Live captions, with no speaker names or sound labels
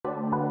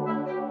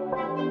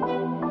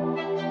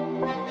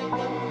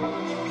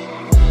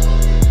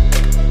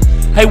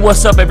Hey,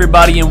 what's up,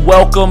 everybody, and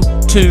welcome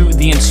to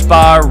the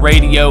Inspire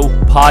Radio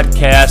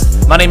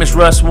podcast. My name is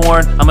Russ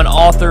Warren. I'm an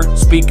author,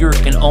 speaker,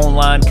 and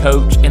online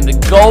coach, and the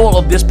goal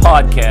of this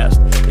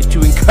podcast is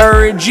to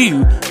encourage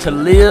you to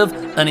live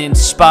an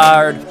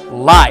inspired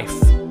life.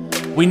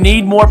 We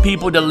need more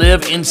people to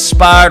live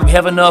inspired. We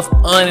have enough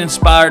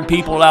uninspired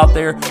people out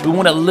there. We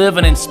want to live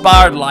an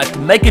inspired life, to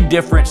make a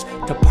difference,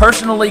 to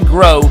personally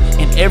grow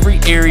in every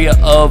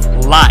area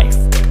of life.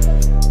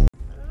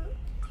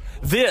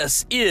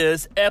 This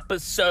is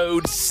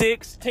episode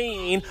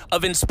 16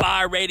 of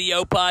Inspire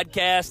Radio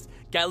Podcast.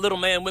 Got little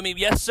man with me.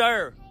 Yes,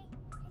 sir.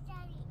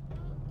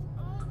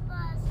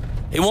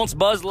 He wants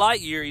Buzz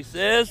Lightyear, he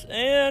says.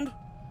 And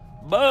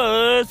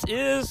Buzz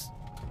is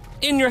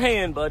in your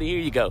hand, buddy. Here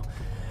you go.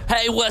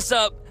 Hey, what's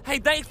up? Hey,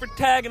 thanks for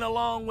tagging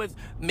along with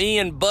me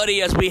and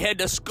Buddy as we head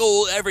to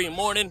school every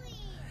morning.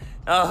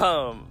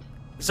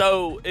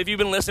 So if you've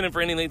been listening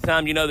for any length of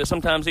time, you know that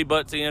sometimes he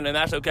butts in, and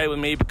that's okay with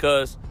me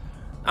because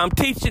I'm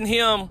teaching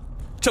him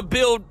to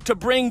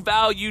bring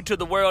value to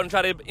the world and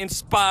try to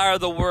inspire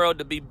the world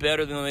to be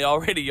better than they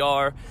already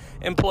are.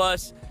 And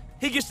plus,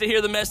 he gets to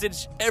hear the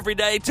message every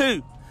day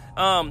too.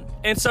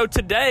 And so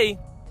today,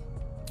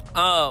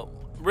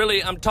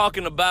 really, I'm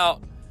talking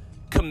about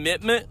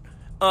commitment.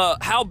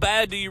 How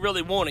bad do you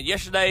really want it?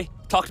 Yesterday,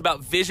 talked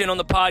about vision on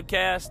the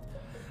podcast.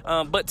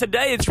 But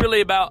today, it's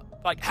really about,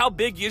 like, how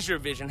big is your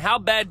vision? How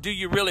bad do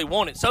you really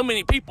want it? So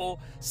many people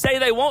say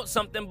they want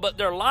something, but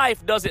their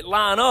life doesn't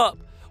line up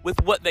with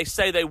what they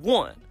say they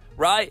want,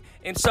 right?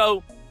 And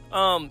so,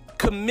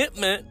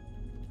 commitment,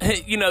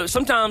 you know,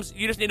 sometimes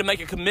you just need to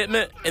make a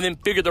commitment and then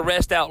figure the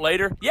rest out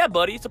later. Yeah,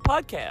 buddy, it's a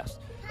podcast.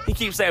 He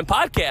keeps saying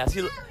podcast.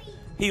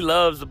 He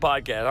loves the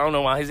podcast. I don't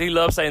know why. He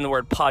loves saying the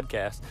word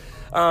podcast.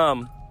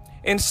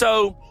 And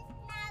so,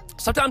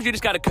 sometimes you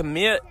just got to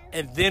commit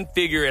and then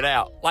figure it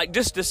out. Like,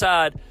 just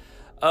decide,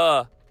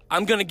 I'm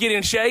going to get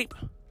in shape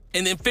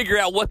and then figure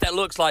out what that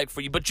looks like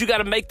for you. But you got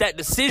to make that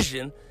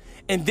decision,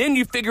 and then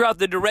you figure out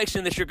the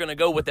direction that you're going to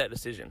go with that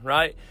decision,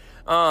 right?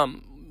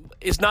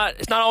 It's not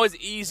always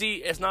easy.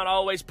 It's not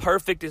always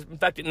perfect. In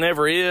fact, it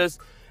never is.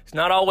 It's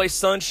not always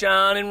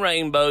sunshine and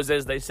rainbows,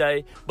 as they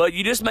say. But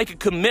you just make a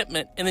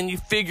commitment, and then you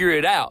figure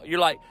it out. You're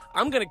like,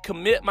 I'm going to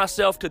commit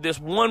myself to this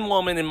one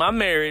woman in my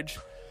marriage.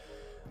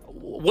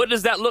 What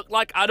does that look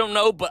like? I don't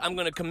know, but I'm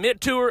going to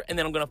commit to her, and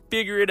then I'm going to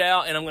figure it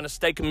out, and I'm going to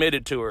stay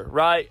committed to her,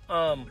 right?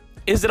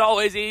 Is it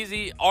always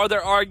easy? Are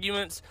there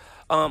arguments?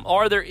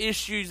 Are there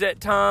issues at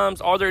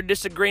times? Are there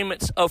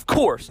disagreements? Of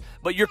course,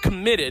 but you're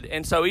committed,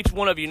 and so each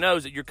one of you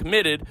knows that you're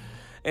committed,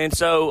 and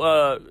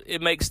so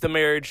it makes the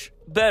marriage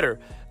better.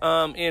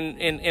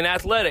 In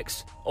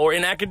athletics or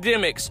in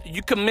academics,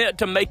 you commit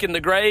to making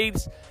the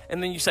grades,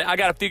 and then you say, I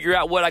got to figure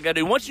out what I got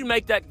to do. Once you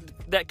make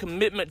that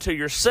commitment to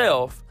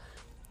yourself,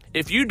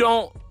 if you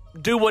don't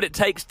do what it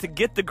takes to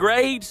get the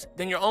grades,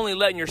 then you're only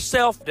letting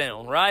yourself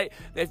down, right?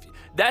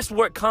 That's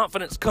where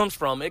confidence comes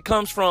from.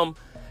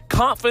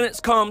 Confidence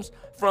comes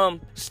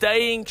from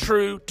staying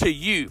true to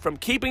you, from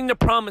keeping the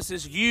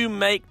promises you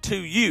make to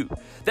you.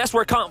 That's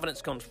where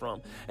confidence comes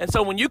from. And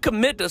so when you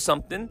commit to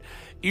something,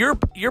 you're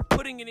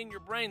putting it in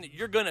your brain that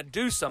you're going to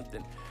do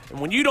something. And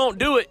when you don't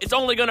do it, it's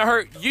only going to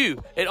hurt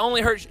you. It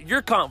only hurts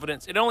your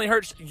confidence. It only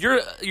hurts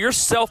your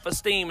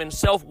self-esteem and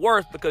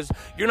self-worth because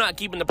you're not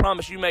keeping the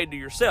promise you made to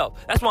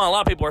yourself. That's why a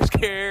lot of people are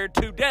scared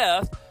to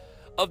death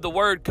of the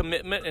word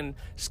commitment and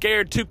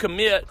scared to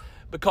commit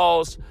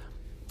because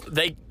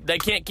they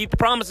can't keep the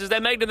promises they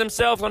make to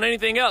themselves on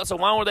anything else. So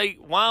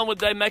why would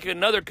they make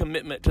another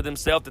commitment to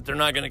themselves that they're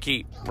not going to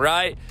keep,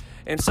 right?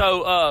 And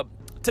so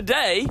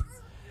today,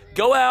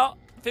 go out,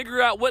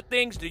 figure out what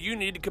things do you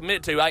need to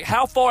commit to. Like,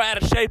 how far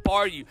out of shape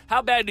are you?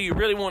 How bad do you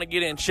really want to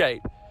get in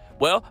shape?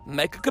 Well,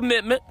 make a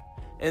commitment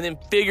and then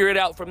figure it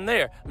out from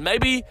there.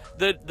 Maybe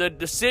the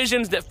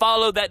decisions that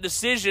follow that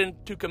decision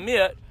to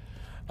commit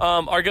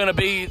are going to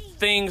be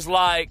things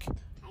like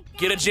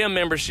get a gym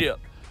membership,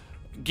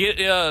 get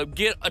a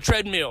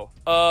treadmill,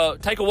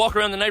 take a walk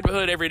around the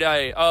neighborhood every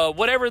day.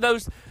 Whatever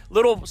those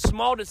little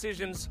small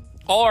decisions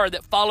are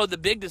that follow the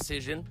big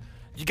decision,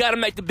 you got to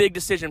make the big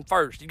decision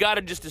first. You got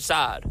to just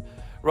decide,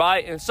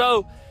 right? And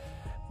so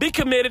be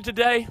committed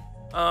today.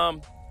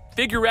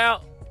 Figure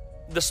out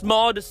the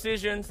small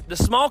decisions, the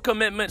small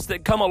commitments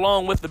that come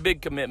along with the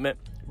big commitment,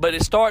 but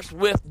it starts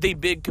with the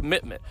big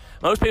commitment.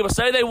 Most people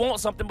say they want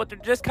something, but they're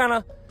just kind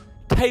of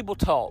table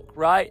talk,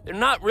 right? They're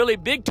not really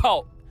big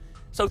talk.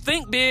 So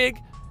think big,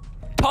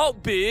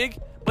 talk big,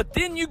 but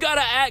then you got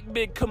to act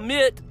big,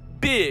 commit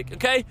big,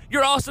 okay?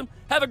 You're awesome.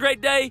 Have a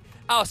great day.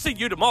 I'll see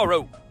you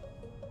tomorrow.